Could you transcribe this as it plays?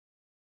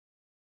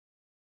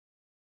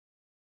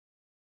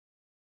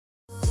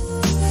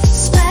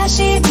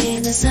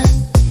the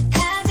sun.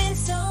 Having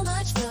so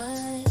much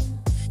fun,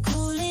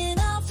 cooling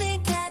off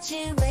and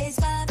catching waves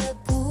by the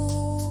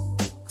pool.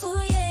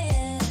 Ooh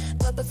yeah,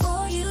 but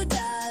before you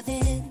dive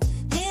in,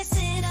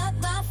 listen up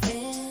my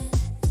friend.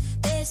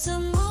 There's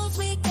some rules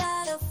we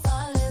gotta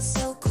follow,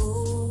 so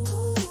cool.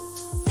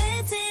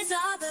 Fences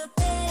are the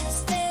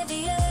best, they're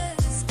the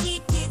earth.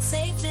 Keep it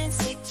safe and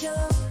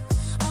secure.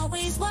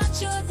 Always watch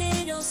your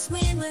little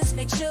swimmers,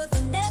 make sure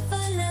they never